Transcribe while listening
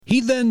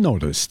He then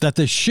noticed that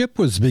the ship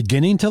was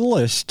beginning to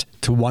list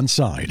to one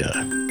side.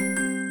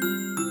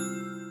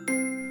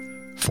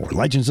 For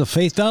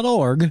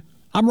legendsoffaith.org,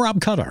 I'm Rob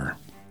Cutter.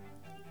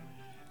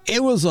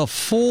 It was a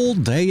full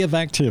day of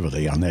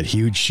activity on that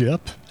huge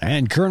ship,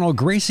 and Colonel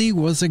Gracie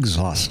was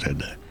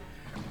exhausted.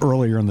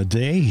 Earlier in the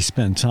day, he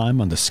spent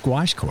time on the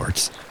squash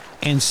courts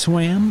and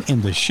swam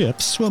in the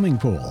ship's swimming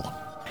pool.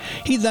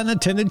 He then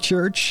attended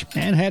church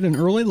and had an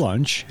early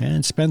lunch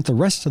and spent the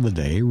rest of the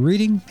day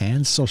reading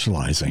and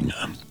socializing.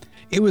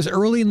 It was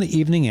early in the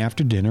evening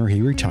after dinner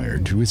he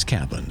retired to his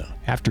cabin.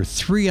 After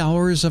 3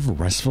 hours of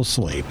restful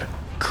sleep,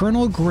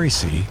 Colonel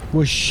Gracie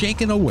was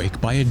shaken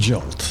awake by a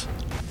jolt.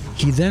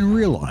 He then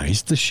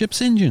realized the ship's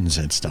engines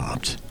had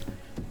stopped.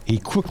 He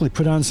quickly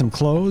put on some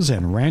clothes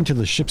and ran to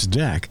the ship's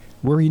deck,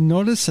 where he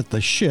noticed that the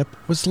ship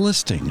was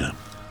listing.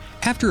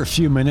 After a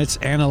few minutes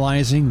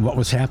analyzing what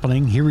was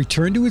happening, he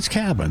returned to his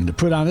cabin to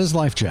put on his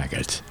life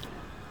jacket.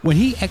 When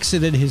he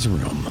exited his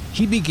room,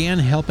 he began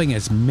helping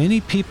as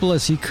many people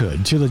as he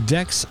could to the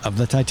decks of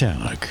the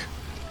Titanic.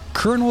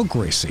 Colonel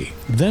Gracie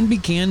then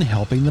began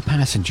helping the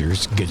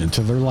passengers get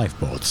into their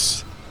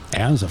lifeboats.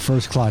 As a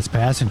first-class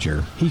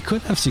passenger, he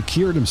could have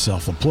secured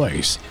himself a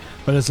place,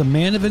 but as a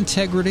man of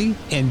integrity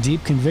and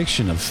deep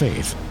conviction of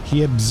faith,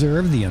 he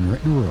observed the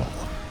unwritten rule: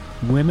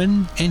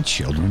 women and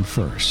children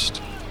first.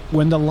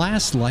 When the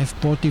last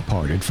lifeboat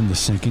departed from the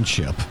sinking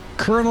ship,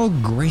 Colonel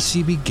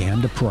Gracie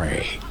began to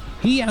pray.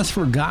 He asked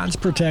for God's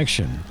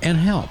protection and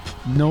help,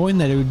 knowing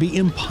that it would be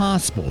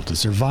impossible to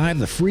survive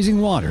the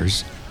freezing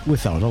waters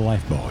without a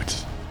lifeboat.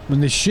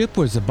 When the ship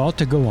was about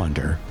to go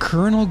under,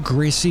 Colonel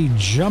Gracie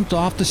jumped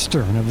off the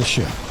stern of the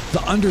ship.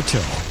 The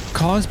undertow,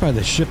 caused by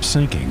the ship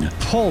sinking,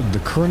 pulled the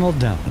colonel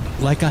down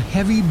like a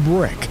heavy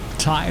brick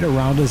tied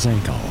around his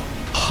ankle.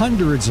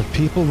 Hundreds of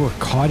people were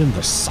caught in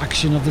the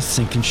suction of the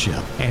sinking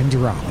ship and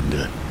drowned.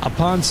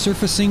 Upon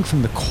surfacing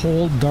from the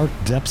cold, dark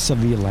depths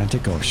of the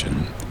Atlantic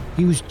Ocean,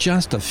 he was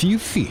just a few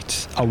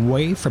feet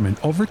away from an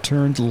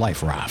overturned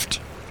life raft.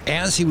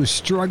 As he was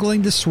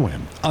struggling to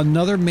swim,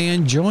 another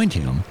man joined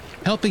him,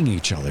 helping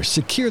each other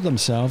secure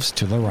themselves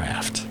to the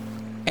raft.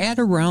 At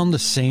around the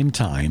same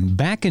time,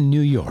 back in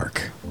New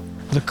York,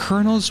 the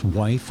colonel's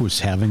wife was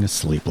having a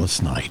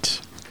sleepless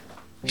night.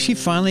 She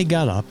finally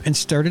got up and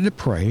started to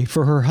pray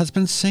for her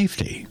husband's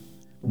safety,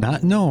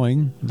 not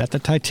knowing that the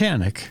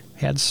Titanic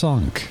had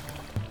sunk.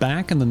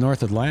 Back in the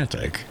North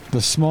Atlantic,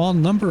 the small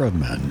number of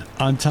men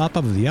on top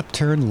of the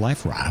upturned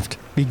life raft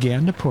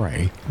began to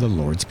pray the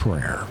Lord's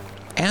Prayer.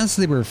 As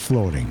they were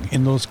floating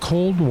in those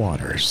cold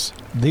waters,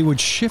 they would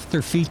shift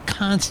their feet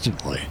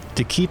constantly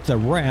to keep the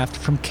raft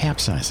from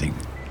capsizing.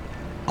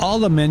 All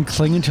the men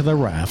clinging to the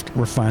raft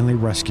were finally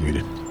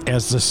rescued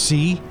as the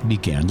sea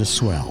began to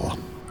swell.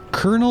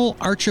 Colonel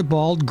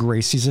Archibald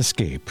Gracie's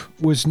escape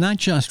was not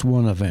just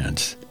one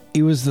event.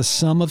 It was the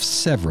sum of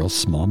several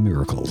small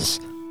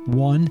miracles,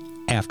 one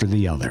after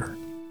the other.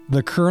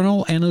 The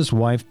colonel and his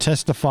wife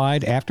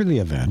testified after the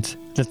event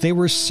that they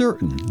were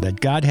certain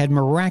that God had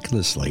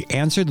miraculously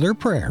answered their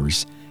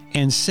prayers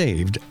and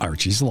saved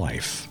Archie's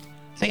life.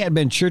 They had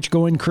been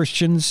church-going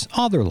Christians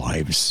all their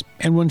lives,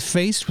 and when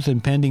faced with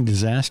impending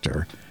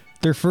disaster,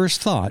 their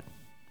first thought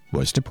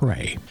was to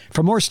pray.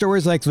 For more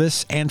stories like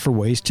this and for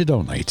ways to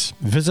donate,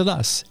 visit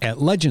us at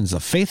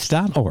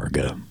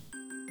legendsoffaith.org.